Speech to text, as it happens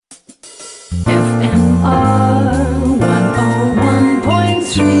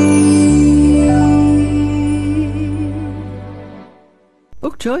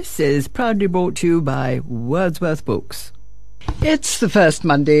Choice is proudly brought to you by Wordsworth Books. It's the first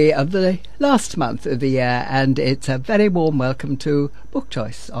Monday of the last month of the year, and it's a very warm welcome to Book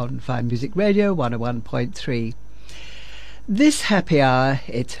Choice on Fine Music Radio 101.3. This happy hour,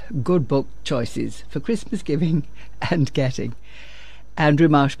 it's good book choices for Christmas giving and getting. Andrew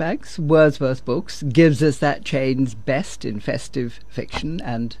Marshbanks, Wordsworth Books, gives us that chain's best in festive fiction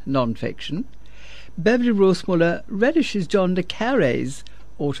and non-fiction. Beverly Rosemuller relishes John le Carré's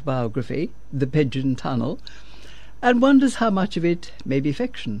autobiography, The Pigeon Tunnel, and wonders how much of it may be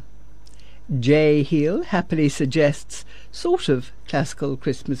fiction. J. Heel happily suggests sort of classical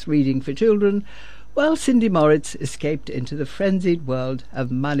Christmas reading for children, while Cindy Moritz escaped into the frenzied world of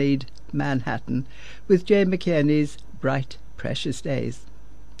moneyed Manhattan with Jane McKierney's Bright Precious Days.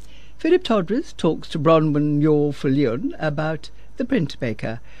 Philip Todres talks to Bronwyn Yor-Fullion about The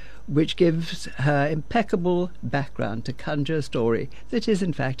Printmaker, which gives her impeccable background to conjure a story that is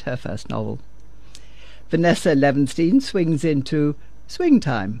in fact her first novel. Vanessa Levenstein swings into Swing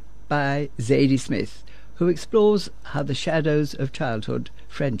Time by Zadie Smith, who explores how the shadows of childhood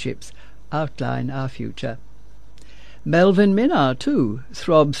friendships outline our future. Melvin Minnar, too,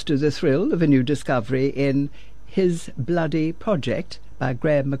 throbs to the thrill of a new discovery in His Bloody Project by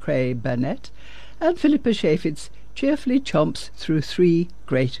Graham McCrae Burnett, and Philippa Chaffetz cheerfully chomps through 3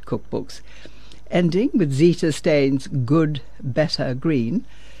 great cookbooks, ending with Zita Stein's Good, Better, Green.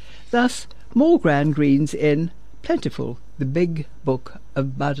 Thus, more grand greens in Plentiful, the big book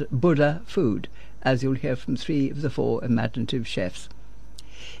of Buddha food, as you'll hear from 3 of the 4 imaginative chefs.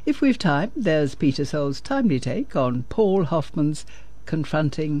 If we've time, there's Peter Soul's timely take on Paul Hoffman's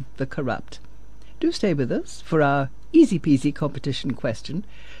Confronting the Corrupt. Do stay with us for our easy-peasy competition question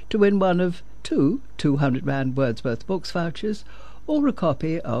to win one of 2 200 Wordsworth Books vouchers or a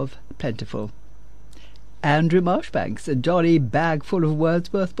copy of Plentiful. Andrew Marshbanks, a jolly bag full of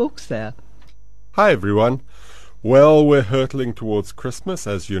Wordsworth books there. Hi everyone. Well, we're hurtling towards Christmas.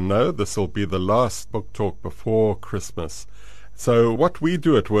 As you know, this will be the last book talk before Christmas. So what we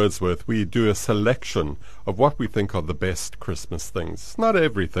do at Wordsworth, we do a selection of what we think are the best Christmas things. It's not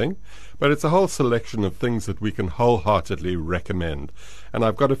everything, but it's a whole selection of things that we can wholeheartedly recommend. And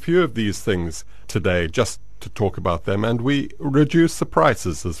I've got a few of these things today just to talk about them, and we reduce the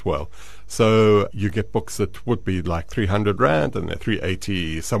prices as well. So you get books that would be like 300 Rand and they're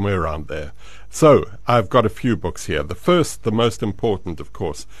 380, somewhere around there. So I've got a few books here. The first, the most important, of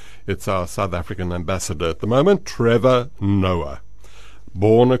course, it's our South African ambassador at the moment, Trevor Noah.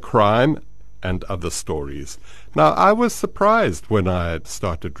 Born a Crime and Other Stories. Now, I was surprised when I had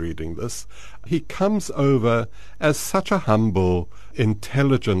started reading this. He comes over as such a humble,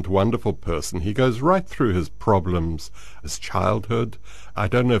 intelligent, wonderful person. He goes right through his problems, his childhood. I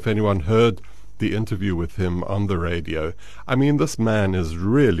don't know if anyone heard the interview with him on the radio. I mean, this man is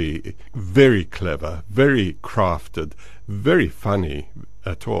really very clever, very crafted, very funny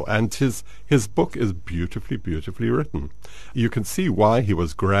at all. And his book is beautifully, beautifully written. You can see why he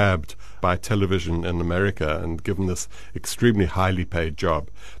was grabbed by television in America and given this extremely highly paid job.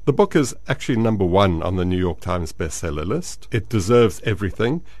 The book is actually #1 on the New York Times bestseller list. It deserves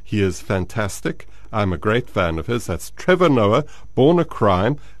everything. He is fantastic. I'm a great fan of his. That's Trevor Noah, Born a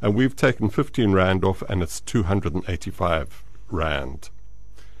Crime, and we've taken 15 Rand off, and it's 285 Rand.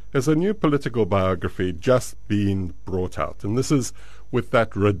 There's a new political biography just been brought out, and this is with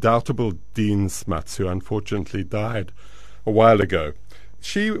that redoubtable Dean Smuts, who unfortunately died a while ago.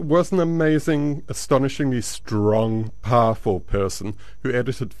 She was an amazing, astonishingly strong, powerful person who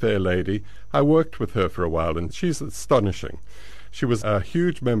edited Fair Lady. I worked with her for a while, and she's astonishing. She was a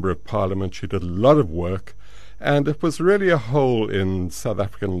huge member of Parliament. She did a lot of work, and it was really a hole in South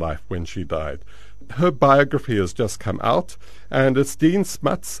African life when she died. Her biography has just come out, and it's Dean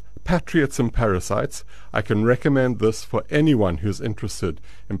Smuts, Patriots and Parasites. I can recommend this for anyone who's interested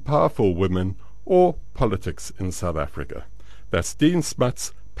in powerful women or politics in South Africa. That's Dean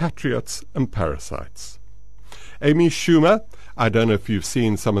Smuts, Patriots and Parasites. Amy Schumer, I don't know if you've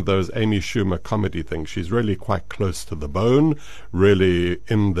seen some of those Amy Schumer comedy things. She's really quite close to the bone, really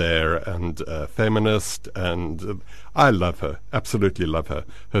in there, and feminist, and I love her, absolutely love her.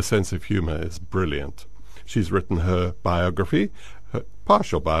 Her sense of humor is brilliant. She's written her biography, her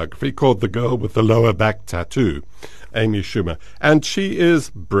partial biography, called The Girl with the Lower Back Tattoo, Amy Schumer. And she is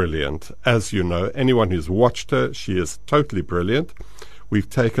brilliant. As you know, anyone who's watched her, she is totally brilliant. We've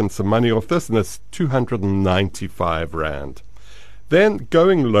taken some money off this, and it's 295 Rand. Then,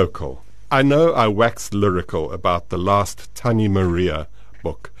 going local, I know I waxed lyrical about the last Tannie Maria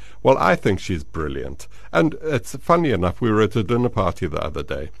book. Well, I think she's brilliant. And it's funny enough, we were at a dinner party the other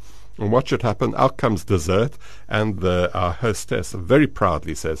day, And what should happen? Out comes dessert, and our hostess very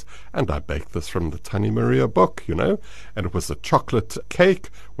proudly says, "And I baked this from the Tanni Maria book, you know." And it was a chocolate cake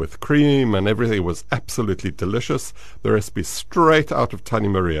with cream and everything. It was absolutely delicious. The recipe straight out of Tanni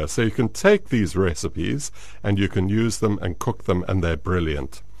Maria. So you can take these recipes and you can use them and cook them, and they're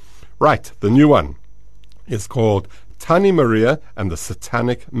brilliant. Right, the new one is called Tanni Maria and the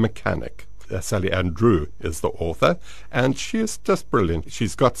Satanic Mechanic. Sally Ann Drew is the author, and she is just brilliant.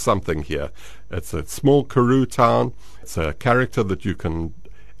 She's got something here. It's a small Karoo town. It's a character that you can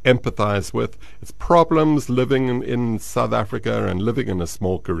empathize with. It's problems living in South Africa and living in a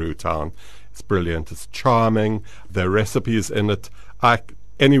small Karoo town. It's brilliant. It's charming. There are recipes in it.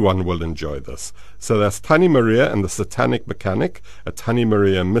 Anyone will enjoy this. So that's Tanni Maria and the Satanic Mechanic, a Tanni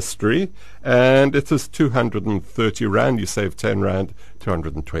Maria mystery, and it is 230 Rand. You save 10 Rand,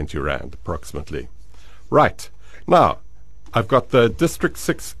 220 Rand approximately. Right, now I've got the District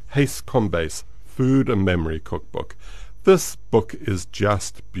 6 Hays Kombuis Food and Memory Cookbook. This book is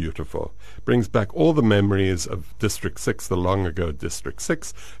just beautiful. Brings back all the memories of District 6, the long ago District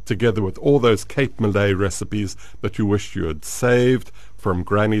 6, together with all those Cape Malay recipes that you wish you had saved from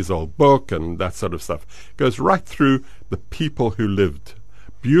Granny's old book and that sort of stuff. Goes right through the people who lived.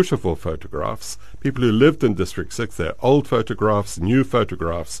 Beautiful photographs. People who lived in District 6, their old photographs, new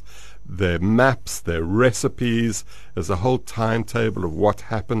photographs, their maps, their recipes. There's a whole timetable of what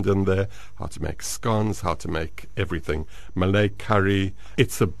happened in there, how to make scones, how to make everything, Malay curry.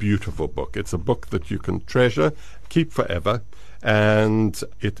 It's a beautiful book. It's a book that you can treasure, keep forever, and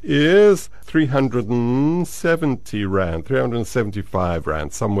it is 370 Rand, 375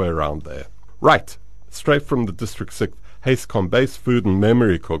 Rand, somewhere around there. Right, straight from the District 6 Hays Kombuis Food and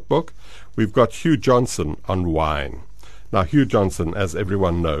Memory Cookbook, we've got Hugh Johnson on wine. Now, Hugh Johnson, as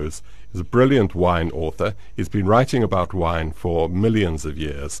everyone knows, is a brilliant wine author. He's been writing about wine for millions of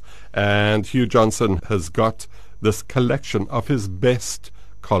years. And Hugh Johnson has got this collection of his best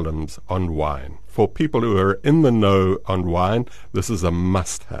columns on wine. For people who are in the know on wine, this is a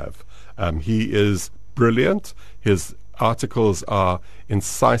must-have. He is brilliant. His articles are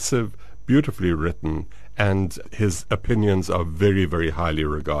incisive, beautifully written, and his opinions are very, very highly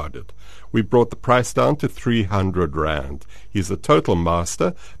regarded. We brought the price down to 300 Rand. He's a total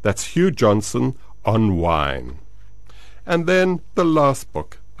master. That's Hugh Johnson on wine. And then the last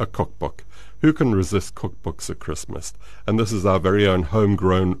book, a cookbook. Who can resist cookbooks at Christmas? And this is our very own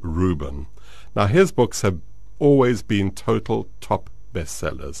homegrown Reuben. Now, his books have always been total top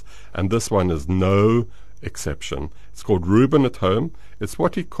bestsellers, and this one is no exception. It's called Reuben at Home. It's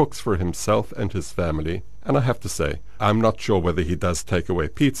what he cooks for himself and his family. And I have to say, I'm not sure whether he does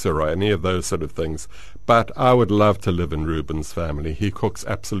takeaway pizza or any of those sort of things, but I would love to live in Reuben's family. He cooks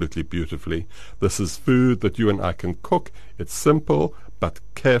absolutely beautifully. This is food that you and I can cook. It's simple, but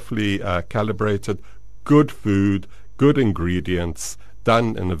carefully calibrated. Good food, good ingredients,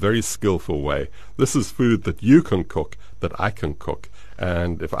 done in a very skillful way. This is food that you can cook, that I can cook.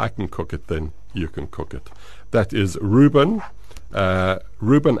 And if I can cook it, then you can cook it. That is Reuben,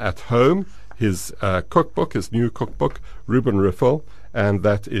 Reuben at Home. His cookbook, his new cookbook, Reuben Riffel, and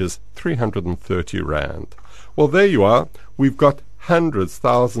that is 330 Rand. Well, there you are. We've got hundreds,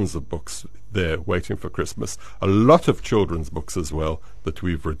 thousands of books there waiting for Christmas. A lot of children's books as well that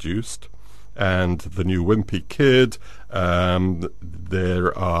we've reduced. And the new Wimpy Kid.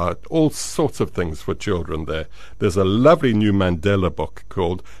 There are all sorts of things for children there. There's a lovely new Mandela book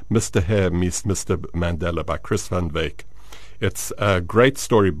called Mr. Hare Meets Mr. Mandela by Chris van Wyk. It's a great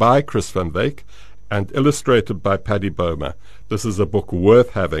story by Chris van Wyk and illustrated by Paddy Boma. This is a book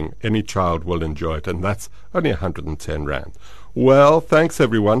worth having. Any child will enjoy it, and that's only 110 Rand. Well, thanks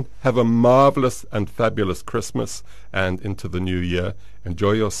everyone. Have a marvelous and fabulous Christmas and into the new year.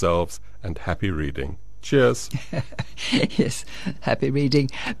 Enjoy yourselves and happy reading. Cheers. Yes, happy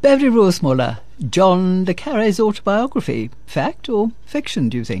reading. Beverly Rosemuller, John le Carré's autobiography. Fact or fiction,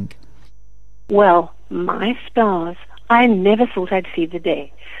 do you think? Well, my stars. I never thought I'd see the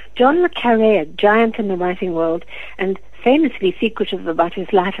day. John le Carré, a giant in the writing world and famously secretive about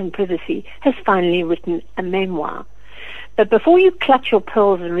his life and privacy, has finally written a memoir. But before you clutch your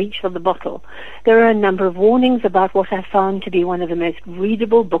pearls and reach for the bottle, there are a number of warnings about what I found to be one of the most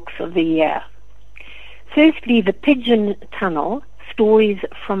readable books of the year. Firstly, The Pigeon Tunnel, Stories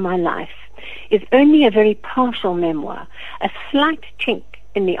from My Life, is only a very partial memoir, a slight chink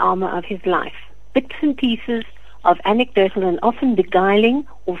in the armor of his life, bits and pieces of anecdotal and often beguiling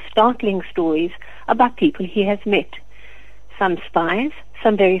or startling stories about people he has met. Some spies,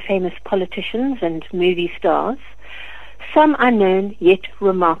 some very famous politicians and movie stars, some unknown yet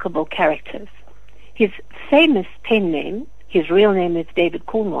remarkable characters. His famous pen name, his real name is David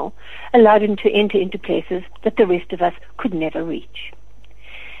Cornwell, allowed him to enter into places that the rest of us could never reach.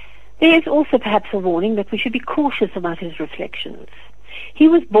 There is also perhaps a warning that we should be cautious about his reflections. He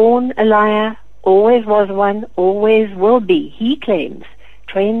was born a liar, always was one, always will be, he claims,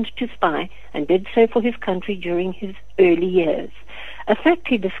 trained to spy, and did so for his country during his early years, a fact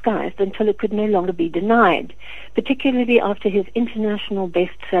he disguised until it could no longer be denied, particularly after his international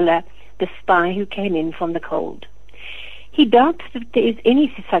bestseller, The Spy Who Came In From the Cold. He doubts that there is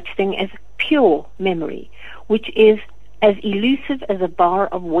any such thing as pure memory, which is as elusive as a bar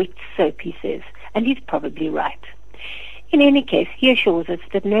of wet soap, he says, and he's probably right. In any case, he assures us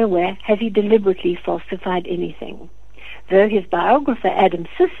that nowhere has he deliberately falsified anything, though his biographer Adam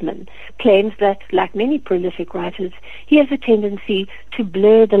Sisman claims that, like many prolific writers, he has a tendency to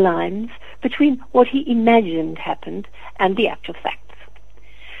blur the lines between what he imagined happened and the actual facts.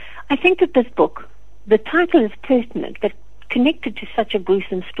 I think that this book, the title is pertinent, but connected to such a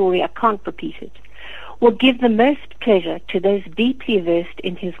gruesome story, I can't repeat it, will give the most pleasure to those deeply versed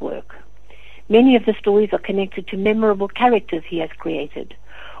in his work. Many of the stories are connected to memorable characters he has created,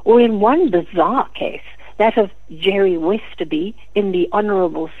 or in one bizarre case, that of Jerry Westerby in The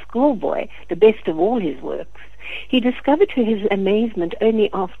Honourable Schoolboy, the best of all his works, he discovered to his amazement only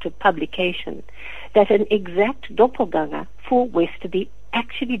after publication that an exact doppelganger for Westerby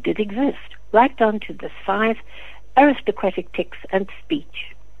actually did exist, right down to the size, aristocratic tics and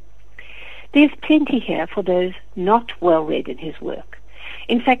speech. There's plenty here for those not well read in his work.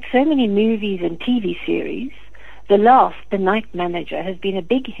 In fact, so many movies and TV series, The Last, The Night Manager, has been a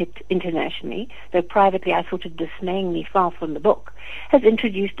big hit internationally, though privately I thought it dismayingly far from the book, has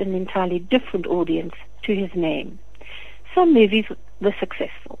introduced an entirely different audience to his name. Some movies were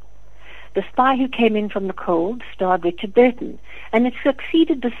successful. The Spy Who Came In From the Cold starred Richard Burton, and it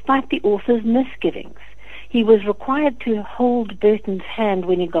succeeded despite the author's misgivings. He was required to hold Burton's hand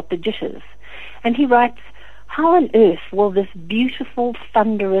when he got the jitters, and he writes, "How on earth will this beautiful,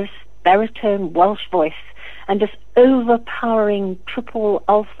 thunderous, baritone Welsh voice and this overpowering triple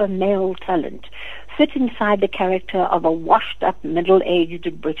alpha male talent fit inside the character of a washed-up,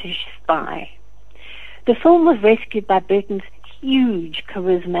 middle-aged British spy?" The film was rescued by Burton's huge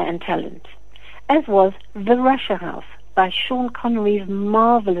charisma and talent, as was The Russia House by Sean Connery's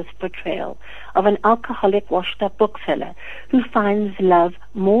marvelous portrayal of an alcoholic, washed-up bookseller who finds love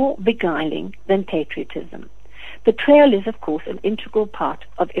more beguiling than patriotism. Betrayal is, of course, an integral part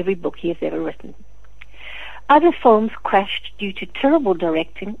of every book he has ever written. Other films crashed due to terrible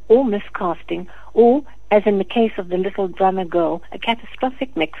directing or miscasting, or, as in the case of The Little Drummer Girl, a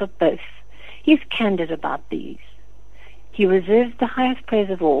catastrophic mix of both. He is candid about these. He reserves the highest praise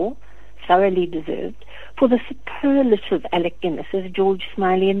of all, thoroughly deserved, for the superlative Alec Guinness as George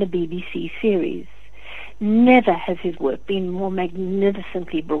Smiley in the BBC series. Never has his work been more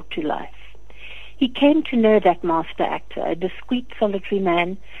magnificently brought to life. He came to know that master actor, a discreet, solitary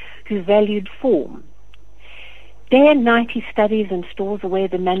man who valued form. Day and night he studies and stores away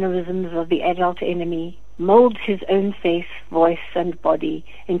the mannerisms of the adult enemy, molds his own face, voice, and body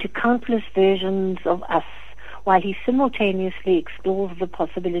into countless versions of us, while he simultaneously explores the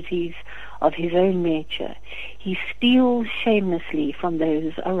possibilities of his own nature. He steals shamelessly from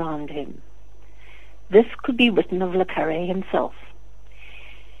those around him. This could be written of Le Carré himself.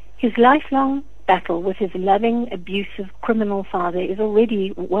 His lifelong battle with his loving, abusive, criminal father is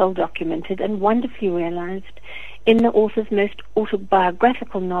already well documented and wonderfully realized in the author's most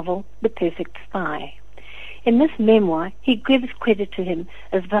autobiographical novel, The Perfect Spy. In this memoir, he gives credit to him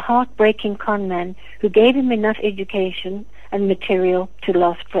as the heartbreaking con man who gave him enough education and material to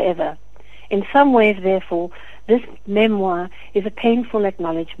last forever. In some ways, therefore, this memoir is a painful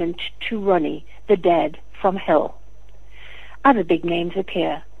acknowledgement to Ronnie, the dad from hell. Other big names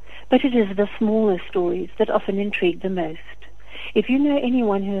appear, but it is the smaller stories that often intrigue the most. If you know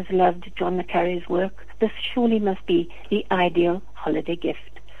anyone who has loved John le Carré's work, this surely must be the ideal holiday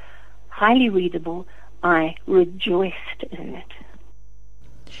gift. Highly readable, I rejoiced in it.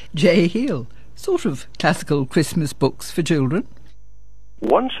 J. Heel, sort of classical Christmas books for children.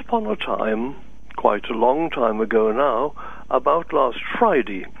 Once upon a time, quite a long time ago now, about last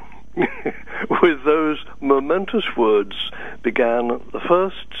Friday, with those momentous words began the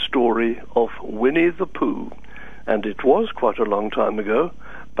first story of Winnie the Pooh, and it was quite a long time ago,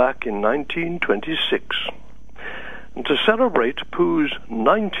 back in 1926. And to celebrate Pooh's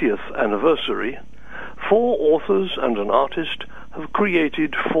 90th anniversary, 4 authors and an artist have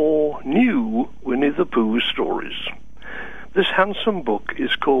created 4 new Winnie the Pooh stories. This handsome book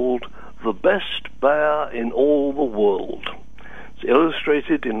is called The Best Bear in All the World. It's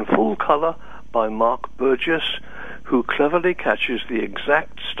illustrated in full color by Mark Burgess, who cleverly catches the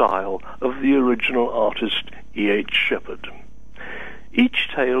exact style of the original artist E.H. Shepard. Each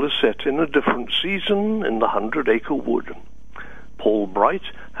tale is set in a different season in the 100-Acre Wood. Paul Bright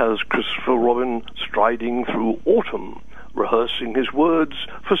has Christopher Robin striding through autumn, rehearsing his words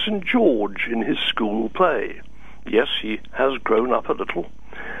for St. George in his school play. Yes, he has grown up a little.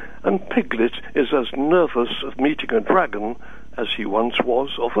 And Piglet is as nervous of meeting a dragon as he once was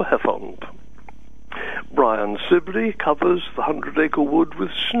of a heffalump. Brian Sibley covers the 100-Acre Wood with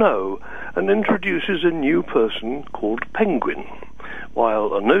snow and introduces a new person called Penguin,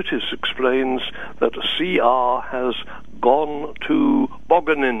 while a notice explains that CR has gone to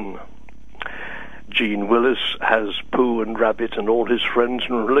Bogganin. Gene Willis has Pooh and Rabbit and all his friends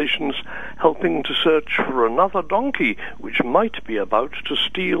and relations helping to search for another donkey which might be about to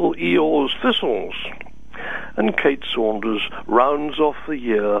steal Eeyore's thistles. And Kate Saunders rounds off the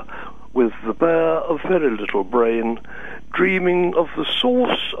year with the Bear of Very Little Brain, dreaming of the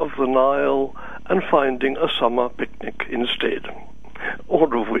source of the Nile and finding a summer picnic instead.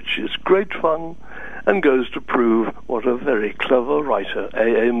 All of which is great fun and goes to prove what a very clever writer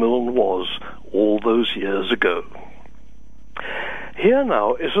A.A. Milne was all those years ago. Here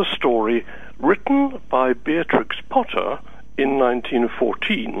now is a story written by Beatrix Potter in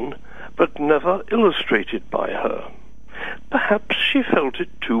 1914, but never illustrated by her. Perhaps she felt it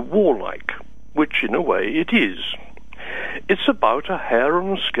too warlike, which in a way it is. It's about a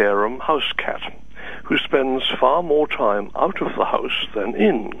harum-scarum house cat who spends far more time out of the house than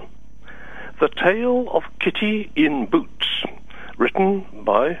in. The Tale of Kitty in Boots, written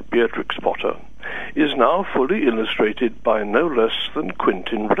by Beatrix Potter, is now fully illustrated by no less than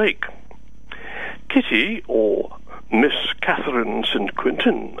Quentin Blake. Kitty, or Miss Catherine St.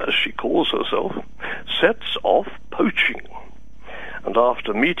 Quentin, as she calls herself, sets off poaching. And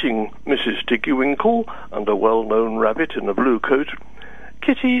after meeting Mrs. Tiggywinkle and a well-known rabbit in a blue coat,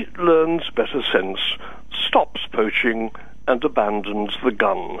 Kitty learns better sense, stops poaching, and abandons the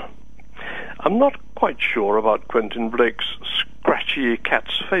gun. I'm not quite sure about Quentin Blake's scratchy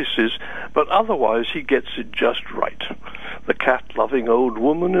cat's faces, but otherwise he gets it just right. The cat-loving old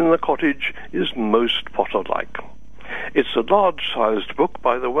woman in the cottage is most Potter-like. It's a large-sized book,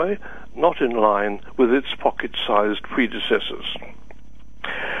 by the way, not in line with its pocket-sized predecessors.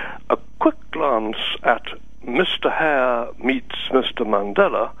 A quick glance at Mr. Hare Meets Mr.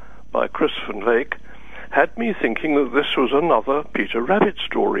 Mandela by Chris van Wyk had me thinking that this was another Peter Rabbit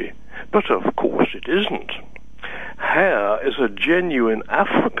story, but of course it isn't. Hare is a genuine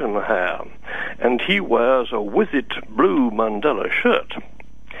African hare, and he wears a with-it blue Mandela shirt.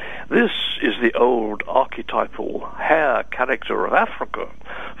 This is the old archetypal hare character of Africa,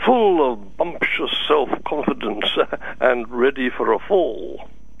 full of bumptious self-confidence and ready for a fall.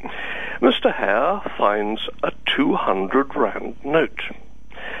 Mr. Hare finds a 200 Rand note,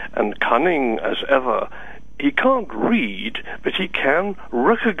 and cunning as ever, he can't read, but he can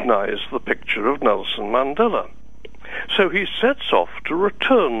recognize the picture of Nelson Mandela. So he sets off to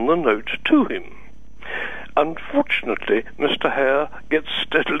return the note to him. Unfortunately, Mr. Hare gets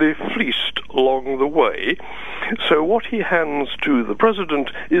steadily fleeced along the way, so what he hands to the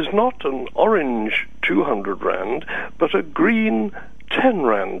president is not an orange 200 Rand, but a green 10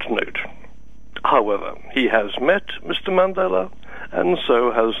 Rand note. However, he has met Mr. Mandela, and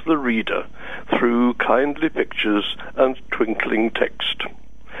so has the reader, through kindly pictures and twinkling text.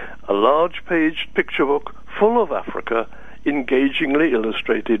 A large-paged picture book full of Africa, engagingly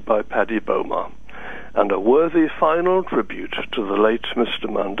illustrated by Paddy Bowma, and a worthy final tribute to the late Mr.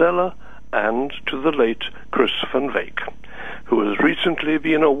 Mandela and to the late Chris van Wyk, who has recently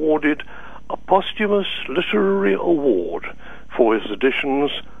been awarded a posthumous literary award for his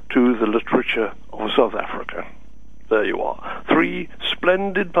additions to the literature of South Africa. There you are. 3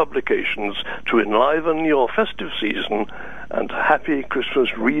 splendid publications to enliven your festive season, and a happy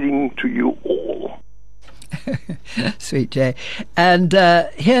Christmas reading to you all. Sweet, Jay. And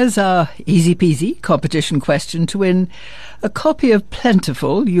here's our easy-peasy competition question to win a copy of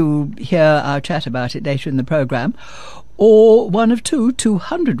Plentiful. You'll hear our chat about it later in the programme. Or one of 2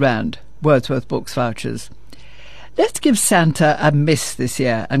 200 Rand Wordsworth Books vouchers. Let's give Santa a miss this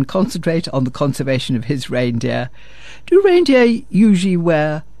year and concentrate on the conservation of his reindeer. Do reindeer usually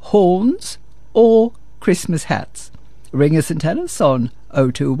wear horns or Christmas hats? Ring us and tell us on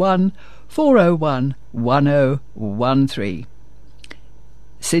 021 401 1013.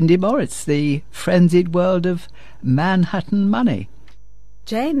 Cindy Moritz, The Frenzied World of Manhattan Money.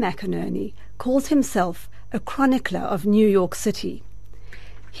 Jay McInerney calls himself a chronicler of New York City.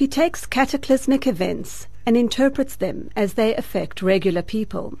 He takes cataclysmic events and interprets them as they affect regular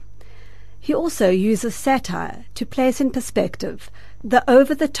people. He also uses satire to place in perspective the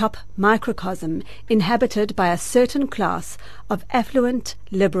over-the-top microcosm inhabited by a certain class of affluent,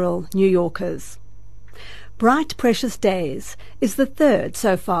 liberal New Yorkers. Bright Precious Days is the third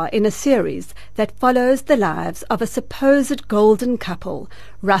so far in a series that follows the lives of a supposed golden couple,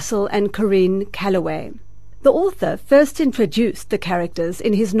 Russell and Corinne Calloway. The author first introduced the characters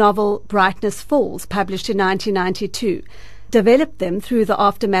in his novel Brightness Falls, published in 1992, developed them through the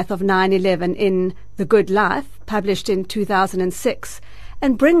aftermath of 9/11 in The Good Life, published in 2006,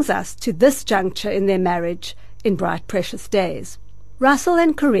 and brings us to this juncture in their marriage in Bright Precious Days. Russell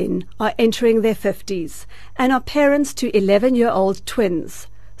and Corinne are entering their 50s and are parents to 11-year-old twins,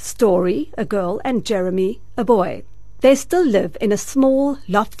 Story, a girl, and Jeremy, a boy. They still live in a small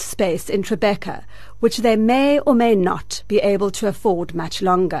loft space in Tribeca, which they may or may not be able to afford much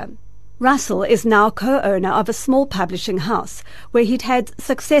longer. Russell is now co-owner of a small publishing house where he'd had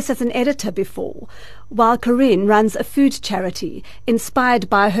success as an editor before, while Corinne runs a food charity inspired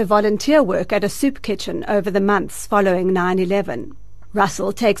by her volunteer work at a soup kitchen over the months following 9/11.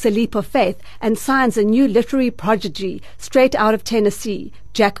 Russell takes a leap of faith and signs a new literary prodigy straight out of Tennessee,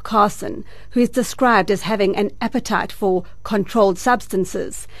 Jack Carson, who is described as having an appetite for controlled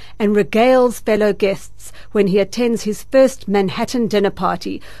substances, and regales fellow guests when he attends his first Manhattan dinner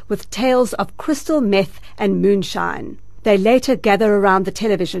party with tales of crystal meth and moonshine. They later gather around the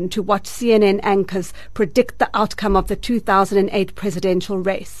television to watch CNN anchors predict the outcome of the 2008 presidential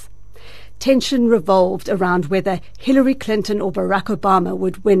race. Tension revolved around whether Hillary Clinton or Barack Obama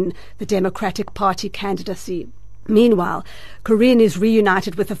would win the Democratic Party candidacy. Meanwhile, Corinne is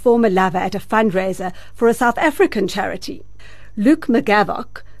reunited with a former lover at a fundraiser for a South African charity. Luke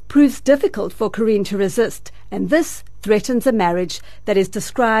McGavock proves difficult for Corinne to resist, and this threatens a marriage that is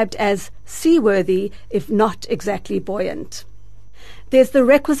described as seaworthy, if not exactly buoyant. There's the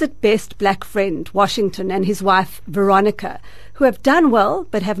requisite best black friend, Washington, and his wife, Veronica, who have done well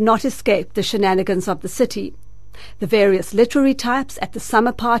but have not escaped the shenanigans of the city. The various literary types at the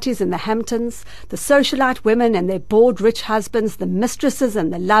summer parties in the Hamptons, the socialite women and their bored rich husbands, the mistresses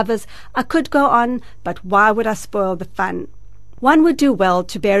and the lovers. I could go on, but why would I spoil the fun? One would do well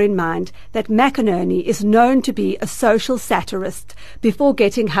to bear in mind that McInerney is known to be a social satirist before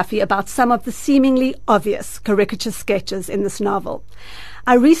getting huffy about some of the seemingly obvious caricature sketches in this novel.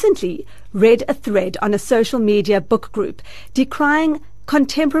 I recently read a thread on a social media book group decrying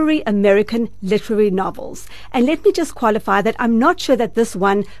contemporary American literary novels, and let me just qualify that I'm not sure that this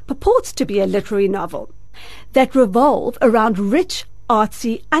one purports to be a literary novel, that revolve around rich,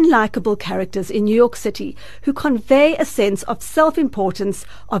 artsy, unlikable characters in New York City who convey a sense of self-importance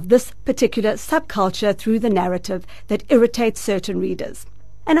of this particular subculture through the narrative that irritates certain readers.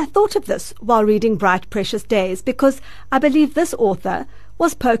 And I thought of this while reading Bright Precious Days because I believe this author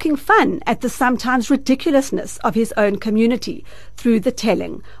was poking fun at the sometimes ridiculousness of his own community through the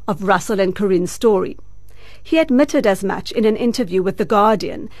telling of Russell and Corinne's story. He admitted as much in an interview with The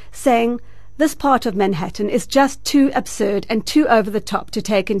Guardian, saying, "This part of Manhattan is just too absurd and too over the top to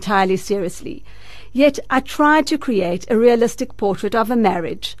take entirely seriously. Yet I tried to create a realistic portrait of a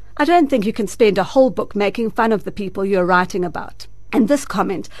marriage. I don't think you can spend a whole book making fun of the people you're writing about." And this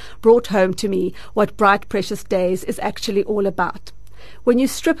comment brought home to me what Bright Precious Days is actually all about. When you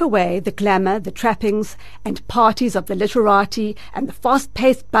strip away the glamour, the trappings, and parties of the literati and the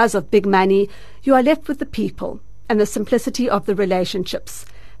fast-paced buzz of big money, you are left with the people and the simplicity of the relationships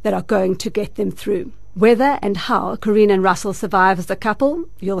that are going to get them through. Whether and how Corinne and Russell survive as a couple,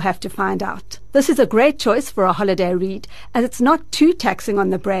 you'll have to find out. This is a great choice for a holiday read, as it's not too taxing on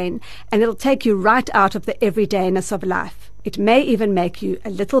the brain, and it'll take you right out of the everydayness of life. It may even make you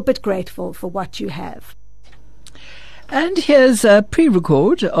a little bit grateful for what you have. And here's a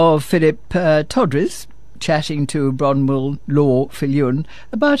pre-record of Philip Todris chatting to Bronwyn Law Fillion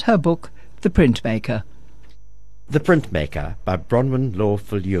about her book, The Printmaker. The Printmaker by Bronwyn Law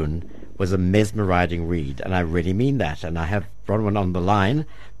Fillion was a mesmerizing read, and I really mean that. And I have Bronwyn on the line.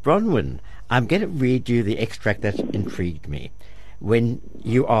 Bronwyn, I'm going to read you the extract that intrigued me. When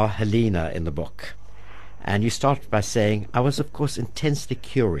you are Helena in the book, and you start by saying, "I was, of course, intensely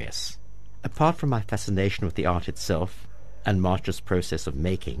curious. Apart from my fascination with the art itself and March's process of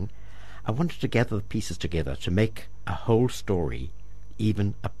making, I wanted to gather the pieces together to make a whole story,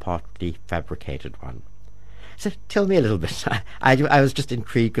 even a partly fabricated one." So tell me a little bit. I was just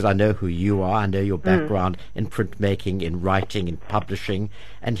intrigued because I know who you are. I know your background in printmaking, in writing, in publishing.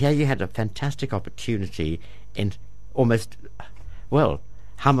 And here you had a fantastic opportunity in almost, well,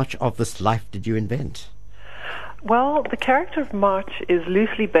 how much of this life did you invent? Well, the character of March is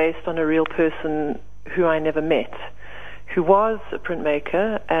loosely based on a real person who I never met, who was a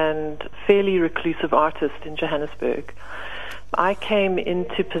printmaker and fairly reclusive artist in Johannesburg. I came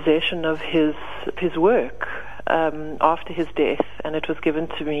into possession of his work after his death, and it was given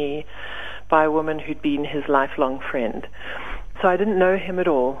to me by a woman who'd been his lifelong friend. So I didn't know him at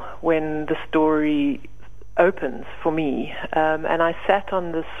all when the story opens for me, and I sat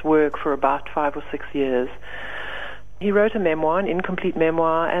on this work for about 5 or 6 years. He wrote a memoir, an incomplete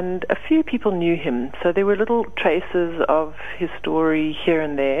memoir, and a few people knew him, so there were little traces of his story here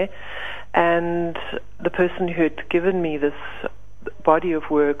and there, and the person who had given me this body of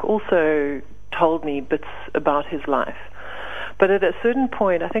work also told me bits about his life. But at a certain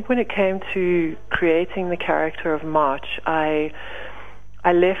point, I think when it came to creating the character of March, I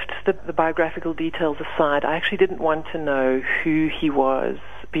left the biographical details aside. I actually didn't want to know who he was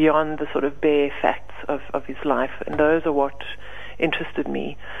beyond the sort of bare facts of his life, and those are what interested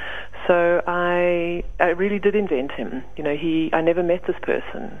me. So I really did invent him. You know, I never met this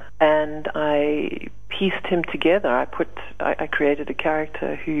person, and I pieced him together. I created a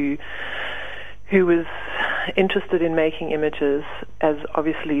character who was interested in making images, as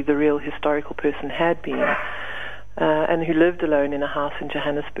obviously the real historical person had been, and who lived alone in a house in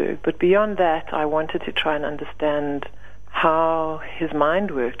Johannesburg. But beyond that, I wanted to try and understand how his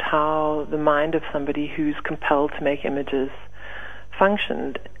mind worked, how the mind of somebody who's compelled to make images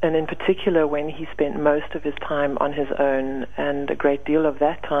functioned, and in particular when he spent most of his time on his own and a great deal of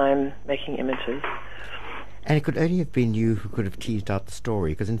that time making images. And it could only have been you who could have teased out the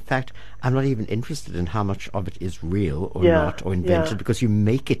story, because in fact I'm not even interested in how much of it is real or not or invented, because you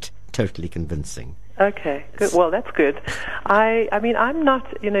make it totally convincing. Okay, good. Well, that's good. I mean, I'm not,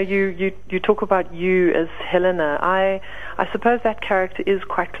 you talk about you as Helena. I suppose that character is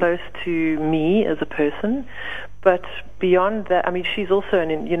quite close to me as a person, but beyond that, I mean, she's also,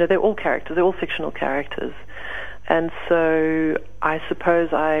 they're all characters, they're all fictional characters. And so I suppose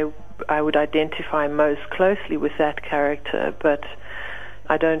I would identify most closely with that character, but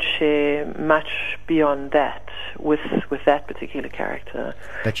I don't share much beyond that with that particular character.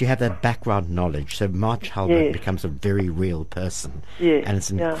 But you have that background knowledge, so March Halbert becomes a very real person. Yes. And it's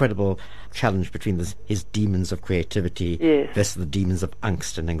an incredible challenge between his demons of creativity versus the demons of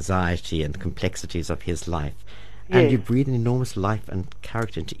angst and anxiety and the complexities of his life. And you breathe an enormous life and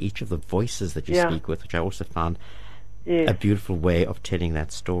character into each of the voices that you speak with, which I also found a beautiful way of telling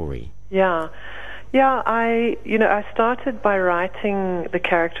that story. Yeah. Yeah, I started by writing the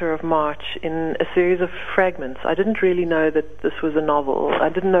character of March in a series of fragments. I didn't really know that this was a novel. I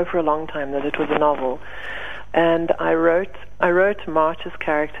didn't know for a long time that it was a novel. And I wrote March's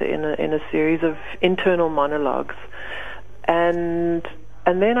character in a series of internal monologues.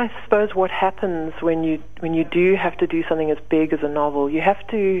 And then I suppose what happens when you do have to do something as big as a novel, you have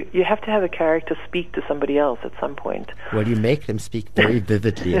to have a character speak to somebody else at some point. Well, you make them speak very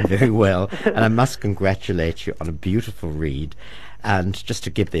vividly and very well, and I must congratulate you on a beautiful read. And just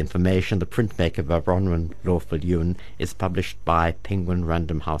to give the information, The Printmaker by Bronwyn Law-Viljoen is published by Penguin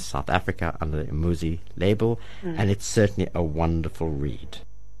Random House South Africa under the Umuzi label, and it's certainly a wonderful read.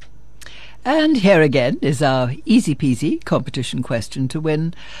 And here again is our easy-peasy competition question to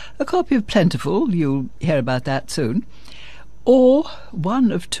win a copy of Plentiful, you'll hear about that soon, or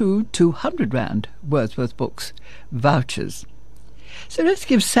one of 2 200-rand Wordsworth Books vouchers. So let's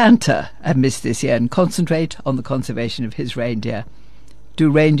give Santa a miss this year and concentrate on the conservation of his reindeer. Do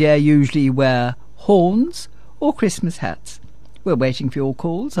reindeer usually wear horns or Christmas hats? We're waiting for your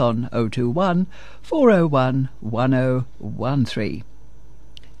calls on 021 401 1013.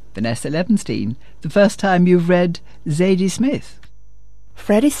 Vanessa Levenstein, the first time you've read Zadie Smith.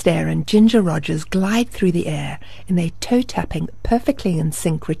 Fred Astaire and Ginger Rogers glide through the air in their toe-tapping, perfectly in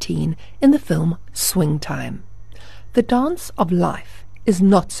sync routine in the film Swing Time. The dance of life is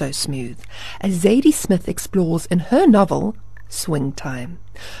not so smooth, as Zadie Smith explores in her novel Swing Time.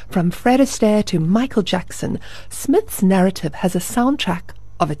 From Fred Astaire to Michael Jackson, Smith's narrative has a soundtrack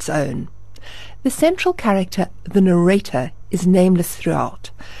of its own. The central character, the narrator, is nameless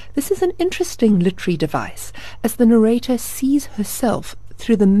throughout. This is an interesting literary device, as the narrator sees herself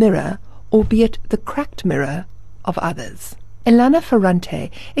through the mirror, albeit the cracked mirror, of others. Elana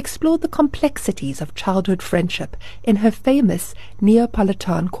Ferrante explored the complexities of childhood friendship in her famous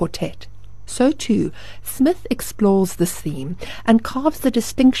Neapolitan Quartet. So too, Smith explores this theme and carves the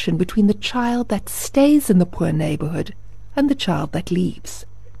distinction between the child that stays in the poor neighborhood and the child that leaves.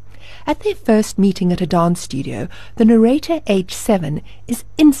 At their first meeting at a dance studio, the narrator, aged 7, is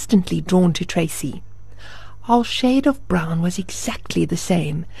instantly drawn to Tracy. Our shade of brown was exactly the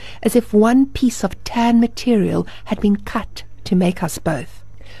same, as if one piece of tan material had been cut to make us both.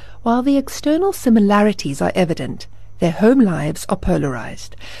 While the external similarities are evident, Their home lives are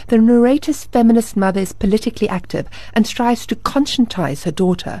polarized. The narrator's feminist mother is politically active and strives to conscientize her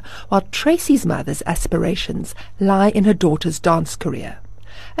daughter, while Tracy's mother's aspirations lie in her daughter's dance career.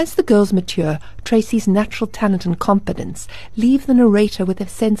 As the girls mature, Tracy's natural talent and confidence leave the narrator with a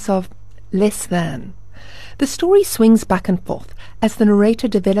sense of less than. The story swings back and forth as the narrator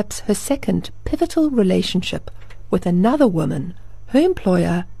develops her second pivotal relationship with another woman, her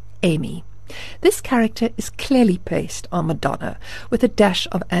employer, Amy. This character is clearly placed on Madonna, with a dash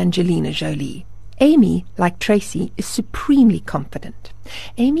of Angelina Jolie. Amy, like Tracy, is supremely confident.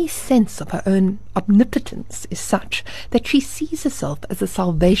 Amy's sense of her own omnipotence is such that she sees herself as a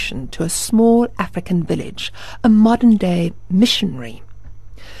salvation to a small African village, a modern-day missionary.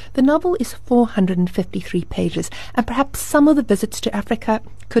 The novel is 453 pages, and perhaps some of the visits to Africa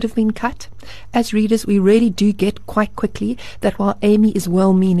could have been cut. As readers, we really do get quite quickly that while Amy is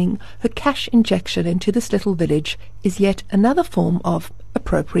well-meaning, her cash injection into this little village is yet another form of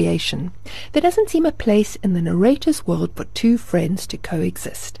appropriation. There doesn't seem a place in the narrator's world for two friends to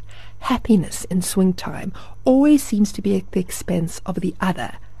coexist. Happiness in Swing Time always seems to be at the expense of the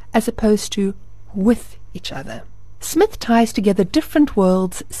other, as opposed to with each other. Smith ties together different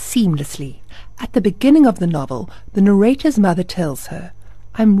worlds seamlessly. At the beginning of the novel, the narrator's mother tells her,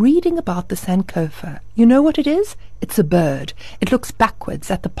 "I'm reading about the Sankofa. You know what it is? It's a bird. It looks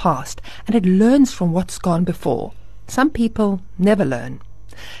backwards at the past, and it learns from what's gone before. Some people never learn."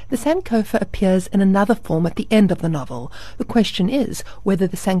 The Sankofa appears in another form at the end of the novel. The question is whether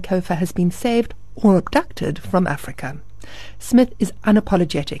the Sankofa has been saved or abducted from Africa. Smith is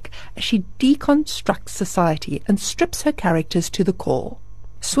unapologetic as she deconstructs society and strips her characters to the core.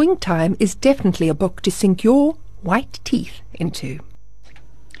 Swing Time is definitely a book to sink your white teeth into.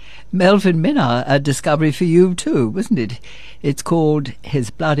 Melvin Minnar, a discovery for you too, wasn't it? It's called His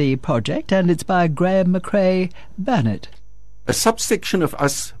Bloody Project, and it's by Graham McCrae Burnett. A subsection of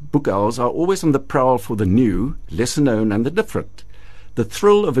us book owls are always on the prowl for the new, lesser known, and the different. The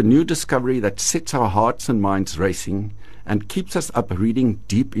thrill of a new discovery that sets our hearts and minds racing and keeps us up reading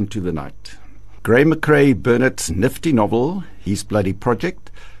deep into the night. Graham McCrae Burnett's nifty novel, His Bloody Project,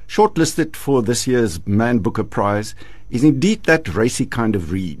 shortlisted for this year's Man Booker Prize, is indeed that racy kind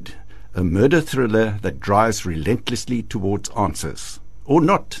of read, a murder thriller that drives relentlessly towards answers. Or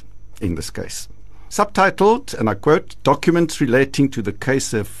not, in this case. Subtitled, and I quote, "Documents Relating to the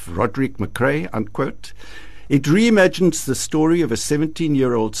Case of Roderick McCrae," unquote, it reimagines the story of a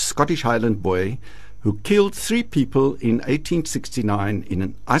 17-year-old Scottish Highland boy who killed 3 people in 1869 in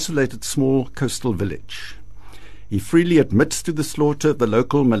an isolated small coastal village. He freely admits to the slaughter of the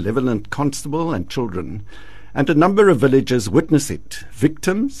local malevolent constable and children, and a number of villagers witness it.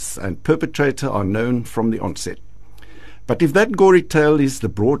 Victims and perpetrator are known from the onset. But if that gory tale is the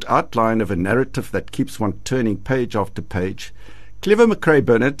broad outline of a narrative that keeps one turning page after page, clever McCrae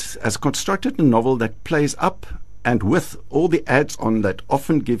Burnett has constructed a novel that plays up and with all the adds-on that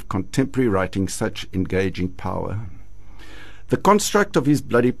often give contemporary writing such engaging power. The construct of His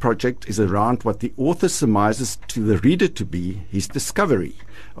Bloody Project is around what the author surmises to the reader to be his discovery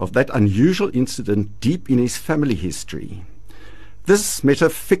of that unusual incident deep in his family history. This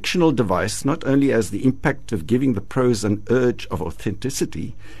metafictional device not only has the impact of giving the prose an urge of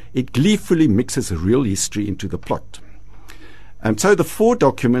authenticity, it gleefully mixes real history into the plot. And so the 4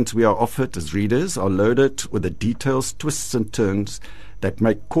 documents we are offered as readers are loaded with the details, twists and turns that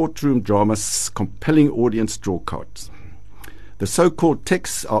make courtroom dramas compelling audience drawcards. The so-called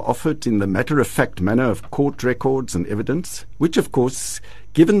texts are offered in the matter-of-fact manner of court records and evidence, which of course,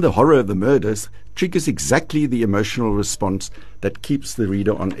 given the horror of the murders, triggers exactly the emotional response that keeps the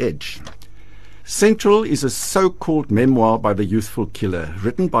reader on edge. Central is a so-called memoir by the youthful killer,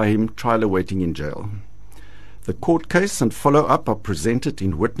 written by him trial awaiting in jail. The court case and follow-up are presented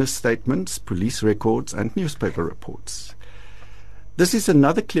in witness statements, police records, and newspaper reports. This is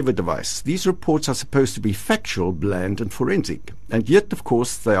another clever device. These reports are supposed to be factual, bland, and forensic, and yet, of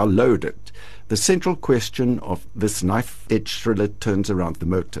course, they are loaded. The central question of this knife-edge thriller turns around the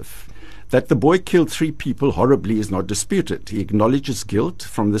motive. That the boy killed 3 people horribly is not disputed. He acknowledges guilt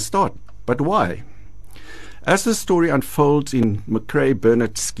from the start. But why? As the story unfolds in McCrae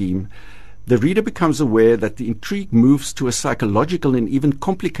Burnett's scheme, the reader becomes aware that the intrigue moves to a psychological and even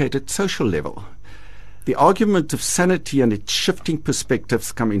complicated social level. The argument of sanity and its shifting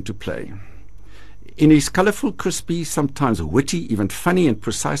perspectives come into play. In his colourful, crispy, sometimes witty, even funny and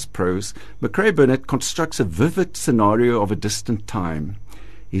precise prose, McCrae Burnett constructs a vivid scenario of a distant time.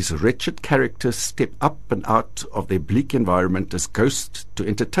 His wretched characters step up and out of their bleak environment as ghosts to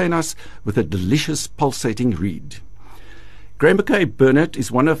entertain us with a delicious, pulsating read. Graham McCrae Burnett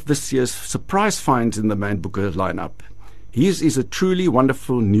is one of this year's surprise finds in the Man Booker lineup. His is a truly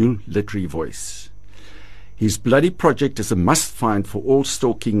wonderful new literary voice. His Bloody Project is a must-find for all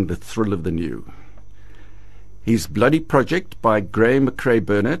stalking the thrill of the new. His Bloody Project by Graham McRae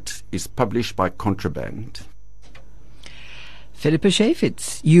Burnett is published by Contraband. Philippa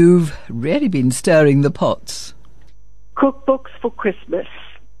Chaffetz, you've really been stirring the pots. Cookbooks for Christmas.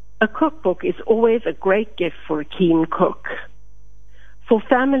 A cookbook is always a great gift for a keen cook. For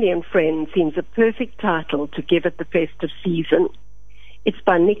Family and Friends seems a perfect title to give it the festive season. It's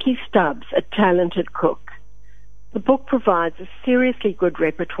by Nikki Stubbs, a talented cook. The book provides a seriously good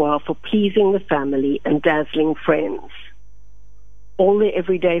repertoire for pleasing the family and dazzling friends. All the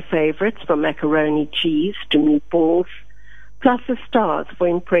everyday favorites from macaroni cheese to meatballs, plus the stars for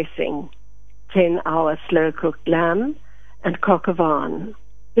impressing, 10-hour slow-cooked lamb and coq au vin.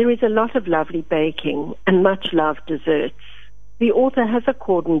 There is a lot of lovely baking and much-loved desserts. The author has a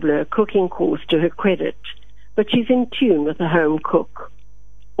cordon bleu cooking course to her credit, but she's in tune with a home cook.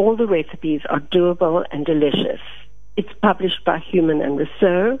 All the recipes are doable and delicious. It's published by Human and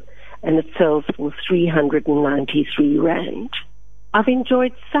Rousseau, and it sells for 393 rand. I've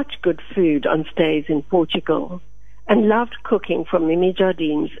enjoyed such good food on stays in Portugal, and loved cooking from Mimi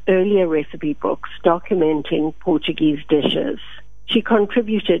Jardine's earlier recipe books documenting Portuguese dishes. She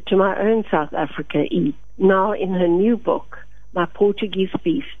contributed to my own South Africa Eat. Now in her new book, My Portuguese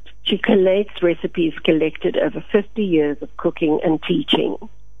Feast, she collates recipes collected over 50 years of cooking and teaching.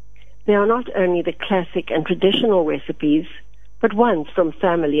 They are not only the classic and traditional recipes, but ones from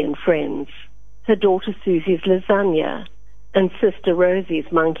family and friends. Her daughter Susie's lasagna, and sister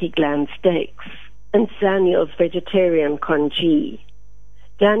Rosie's monkey gland steaks, and Daniel's vegetarian congee.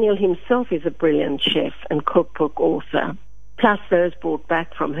 Daniel himself is a brilliant chef and cookbook author, plus those brought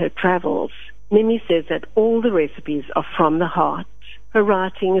back from her travels. Mimi says that all the recipes are from the heart. Her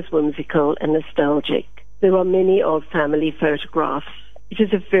writing is whimsical and nostalgic. There are many old family photographs. It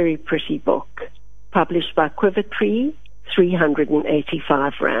is a very pretty book. Published by Quiver Tree,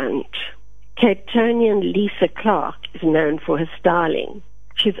 385 rand. Cape Townian Lisa Clark is known for her styling.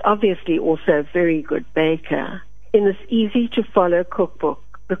 She's obviously also a very good baker. In this easy-to-follow cookbook,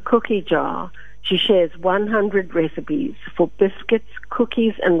 The Cookie Jar, she shares 100 recipes for biscuits,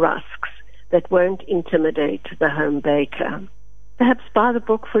 cookies, and rusks that won't intimidate the home baker. Perhaps buy the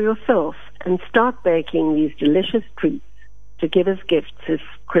book for yourself and start baking these delicious treats to give as gifts this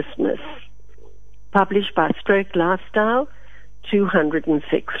Christmas. Published by Stroke Lifestyle,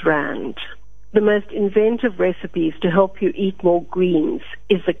 206 rand. The most inventive recipes to help you eat more greens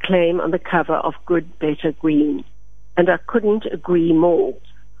is the claim on the cover of Good Better Green, and I couldn't agree more.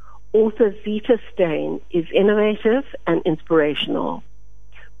 Author Zita Steyn is innovative and inspirational.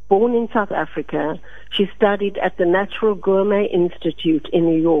 Born in South Africa, she studied at the Natural Gourmet Institute in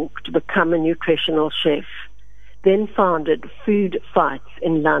New York to become a nutritional chef, then founded Food Fights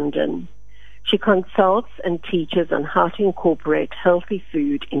in London. She consults and teaches on how to incorporate healthy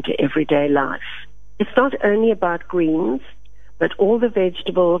food into everyday life. It's not only about greens, but all the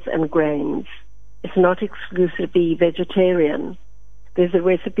vegetables and grains. It's not exclusively vegetarian. There's a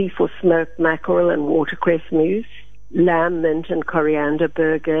recipe for smoked mackerel and watercress mousse, lamb, mint, and coriander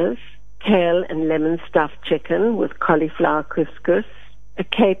burgers, kale and lemon stuffed chicken with cauliflower couscous, a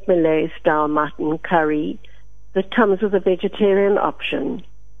Cape Malay-style mutton curry that comes with a vegetarian option,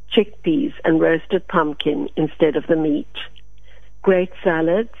 chickpeas and roasted pumpkin instead of the meat, great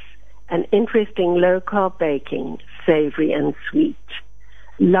salads, and interesting low-carb baking, savory and sweet.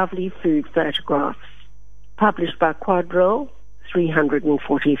 Lovely food photographs. Published by Quadrille,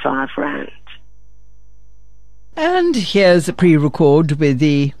 345 rand. And here's a pre-record with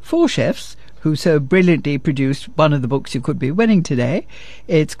the 4 chefs who so brilliantly produced one of the books you could be winning today.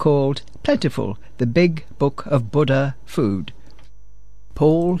 It's called Plentiful, the Big Book of Buddha Food.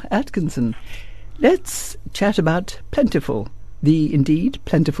 Paul Atkinson. Let's chat about Plentiful, the indeed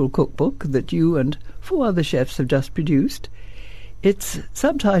plentiful cookbook that you and 4 other chefs have just produced. It's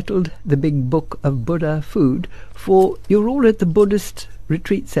subtitled The Big Book of Buddha Food, for you're all at the Buddhist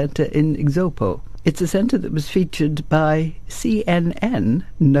Retreat Centre in Ixopo. It's a centre that was featured by CNN,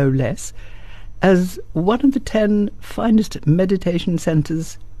 no less, as one of the 10 finest meditation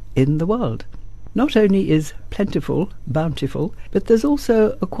centres in the world. Not only is plentiful, bountiful, but there's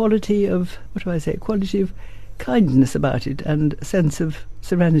also a quality of, quality of kindness about it and a sense of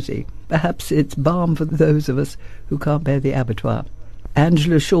serenity. Perhaps it's balm for those of us who can't bear the abattoir.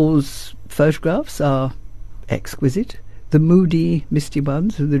 Angela Shaw's photographs are exquisite. The moody, misty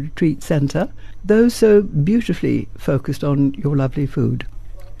ones of the retreat centre, those so beautifully focused on your lovely food.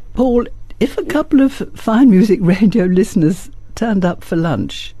 Paul, if a couple of Fine Music Radio listeners turned up for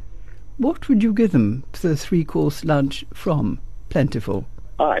lunch, what would you give them for the three-course lunch from Plentiful?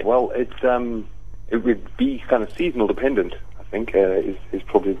 Aye, well, it would be kind of seasonal dependent, I think, is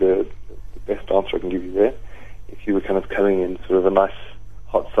probably the best answer I can give you there. If you were kind of coming in sort of a nice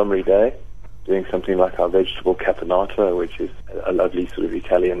hot summery day, doing something like our vegetable caponata, which is a lovely sort of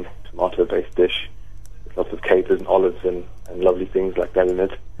Italian tomato-based dish with lots of capers and olives and lovely things like that in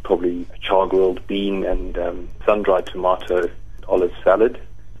it. Probably a char-grilled bean and sun-dried tomato olive salad.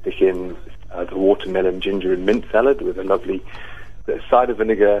 Stick in the watermelon, ginger and mint salad with a lovely cider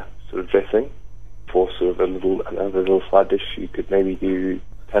vinegar sort of dressing. For sort of another little side dish, you could maybe do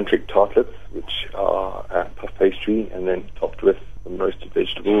tantric tartlets, which are puff pastry, and then topped with some roasted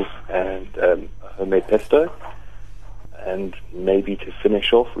vegetables and a homemade pesto. And maybe to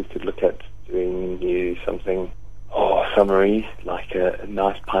finish off, we could look at doing you something summery, like a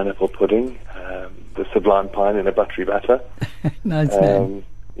nice pineapple pudding, the sublime pine in a buttery batter. Nice name.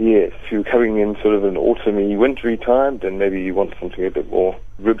 Yes, if you're coming in sort of an autumny, wintry time, then maybe you want something a bit more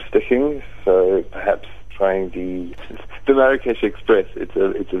rib sticking. So perhaps trying the Marrakesh Express. It's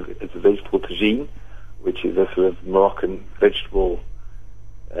a vegetable tagine, which is a sort of Moroccan vegetable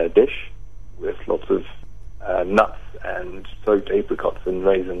dish with lots of nuts and soaked apricots and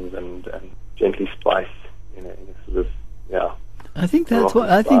raisins and gently spiced in a sort of I think that's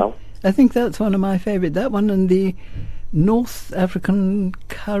Moroccan I think that's one of my favourite. That one and the North African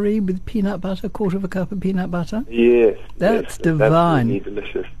curry with peanut butter, quarter of a cup of peanut butter. Yes, that's divine.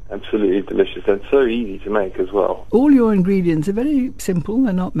 Absolutely delicious, and so easy to make as well. All your ingredients are very simple,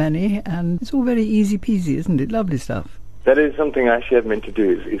 they're not many, and it's all very easy peasy, isn't it? Lovely stuff. That is something I actually have meant to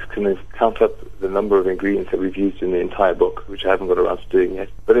do, is kind of count up the number of ingredients that we've used in the entire book, which I haven't got around to doing yet.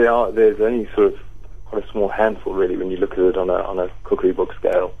 But there's only sort of quite a small handful, really, when you look at it on a cookery book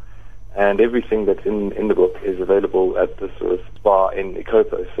scale. And everything that's in the book is available at the sort of spa in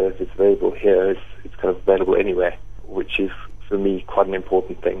Ikopo. So if it's available here, it's kind of available anywhere, which is, for me, quite an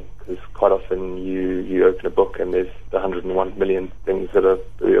important thing, because quite often you open a book and there's 101 million things that are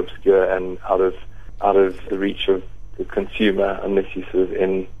very obscure and out of the reach of the consumer, unless you're sort of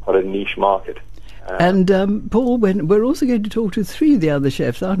in quite a niche market. And Paul, we're also going to talk to three of the other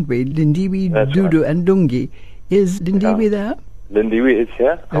chefs, aren't we? Lindiwe, Dudu, and Lungi. Is Lindiwe there? Lindiwe is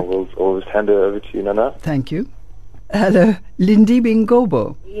here. I will just hand her over to you, Nana. Thank you. Hello, Lindiwe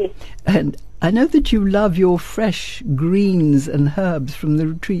Ngobo. Yes. And I know that you love your fresh greens and herbs from the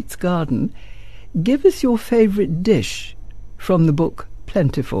Retreats garden. Give us your favourite dish from the book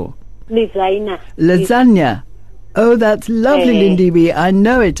Plentiful. Lasagna. Oh, that's lovely, Lindiwe. I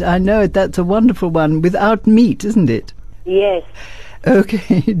know it. That's a wonderful one. Without meat, isn't it? Yes.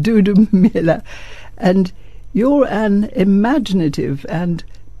 Okay, Dudu Mila. And you're an imaginative and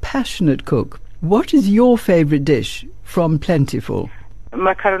passionate cook. What is your favourite dish from Plentiful?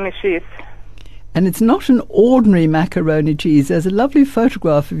 Macaroni cheese. And it's not an ordinary macaroni cheese. There's a lovely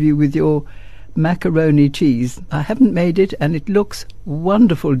photograph of you with your macaroni cheese. I haven't made it, and it looks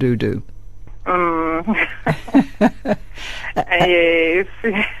wonderful, Dudu. Yes.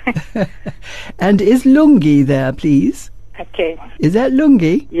 And is Lungi there, please? Okay. Is that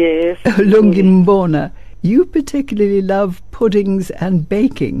Lungi? Yes. Lungi Mbona. You particularly love puddings and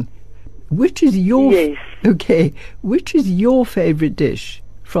baking. Which is your Which is your favourite dish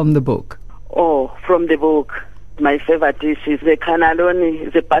from the book? Oh, from the book, my favourite dish is the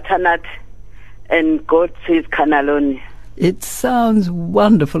cannelloni, the butternut, and God says cannelloni. It sounds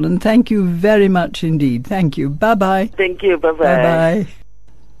wonderful, and thank you very much indeed. Thank you. Bye-bye. Thank you. Bye-bye. Bye-bye.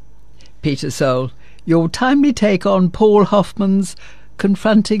 Peter Soul, your timely take on Paul Hoffman's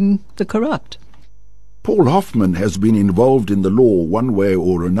Confronting the Corrupt. Paul Hoffman has been involved in the law one way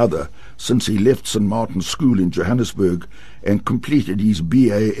or another since he left St. Martin's School in Johannesburg and completed his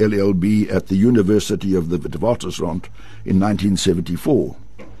BA LLB at the University of the Witwatersrand in 1974.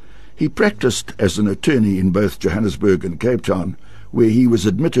 He practiced as an attorney in both Johannesburg and Cape Town, where he was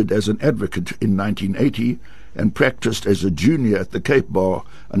admitted as an advocate in 1980 and practiced as a junior at the Cape Bar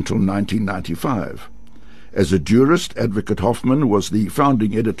until 1995. As a jurist, Advocate Hoffman was the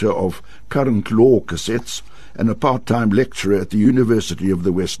founding editor of Current Law Cassettes and a part-time lecturer at the University of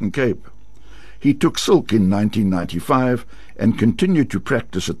the Western Cape. He took silk in 1995 and continued to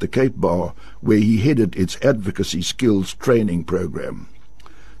practice at the Cape Bar, where he headed its advocacy skills training program.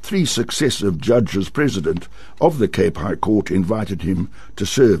 3 successive judges president of the Cape High Court invited him to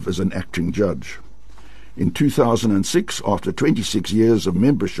serve as an acting judge. In 2006, after 26 years of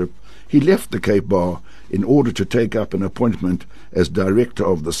membership, he left the Cape Bar in order to take up an appointment as director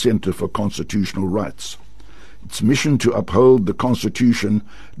of the Centre for Constitutional Rights. Its mission to uphold the Constitution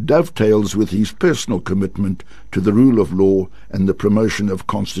dovetails with his personal commitment to the rule of law and the promotion of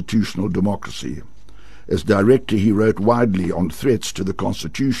constitutional democracy. As director, he wrote widely on threats to the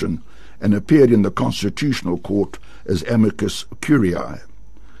Constitution and appeared in the Constitutional Court as amicus curiae.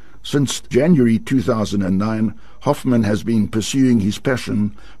 Since January 2009, Hoffman has been pursuing his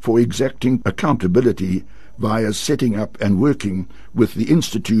passion for exacting accountability via setting up and working with the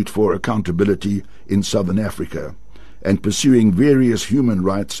Institute for Accountability in Southern Africa and pursuing various human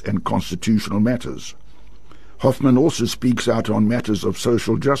rights and constitutional matters. Hoffman also speaks out on matters of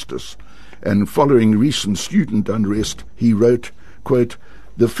social justice, and following recent student unrest, he wrote, quote,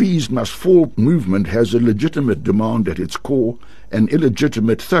 "The Fees Must Fall movement has a legitimate demand at its core and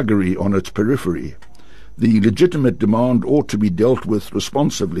illegitimate thuggery on its periphery. The legitimate demand ought to be dealt with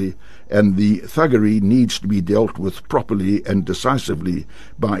responsibly, and the thuggery needs to be dealt with properly and decisively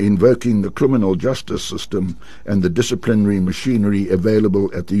by invoking the criminal justice system and the disciplinary machinery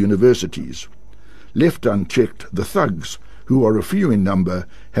available at the universities. Left unchecked, the thugs, who are a few in number,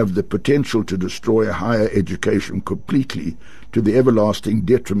 have the potential to destroy higher education completely, to the everlasting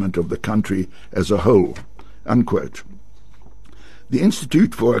detriment of the country as a whole." Unquote. The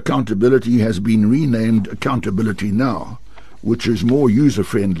Institute for Accountability has been renamed Accountability Now, which is more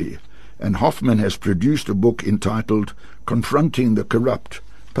user-friendly, and Hoffman has produced a book entitled Confronting the Corrupt,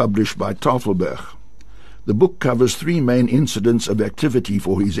 published by Tafelberg. The book covers three main incidents of activity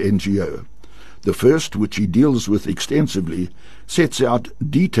for his NGO. The first, which he deals with extensively, sets out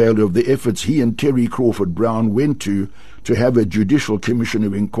detail of the efforts he and Terry Crawford Brown went to have a judicial commission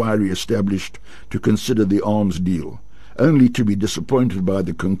of inquiry established to consider the arms deal, only to be disappointed by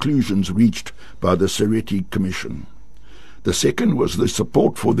the conclusions reached by the Sereti Commission. The second was the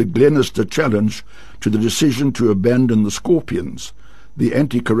support for the Glenister challenge to the decision to abandon the Scorpions, the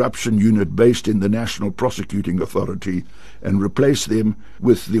anti-corruption unit based in the National Prosecuting Authority, and replace them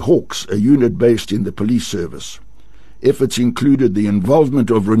with the Hawks, a unit based in the police service. Efforts included the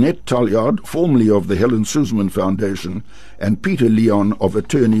involvement of Renette Taljaard, formerly of the Helen Suzman Foundation, and Peter Leon of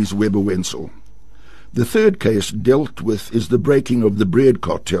attorneys Weber Wenzel. The third case dealt with is the breaking of the bread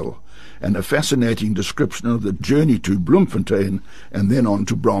cartel, and a fascinating description of the journey to Bloemfontein and then on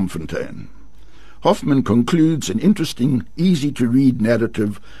to Braamfontein. Hoffman concludes an interesting, easy-to-read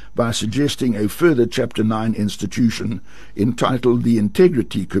narrative by suggesting a further Chapter 9 institution entitled The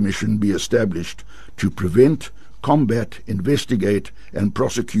Integrity Commission be established to prevent, combat, investigate, and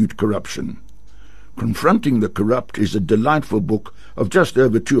prosecute corruption. Confronting the Corrupt is a delightful book of just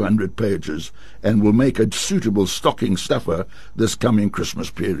over 200 pages and will make a suitable stocking stuffer this coming Christmas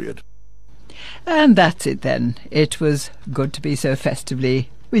period. And that's it then. It was good to be so festively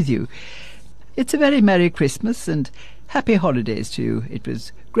with you. It's a very Merry Christmas and Happy Holidays to you. It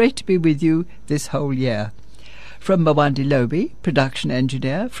was great to be with you this whole year. From Mawandi Lobi, production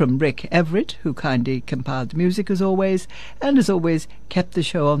engineer, from Rick Everett, who kindly compiled the music as always, and as always kept the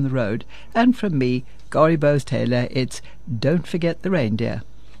show on the road, and from me, Gori Bowes-Taylor, it's Don't Forget the Reindeer.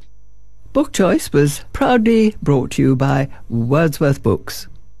 Book Choice was proudly brought to you by Wordsworth Books.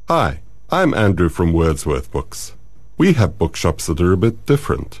 Hi, I'm Andrew from Wordsworth Books. We have bookshops that are a bit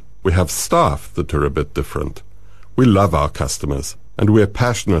different. We have staff that are a bit different. We love our customers, and we're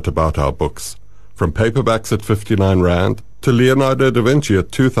passionate about our books. From paperbacks at 59 Rand to Leonardo da Vinci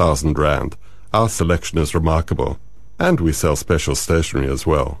at 2,000 Rand, our selection is remarkable. And we sell special stationery as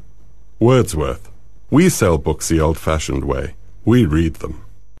well. Wordsworth. We sell books the old-fashioned way. We read them.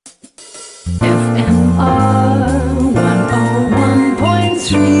 FMR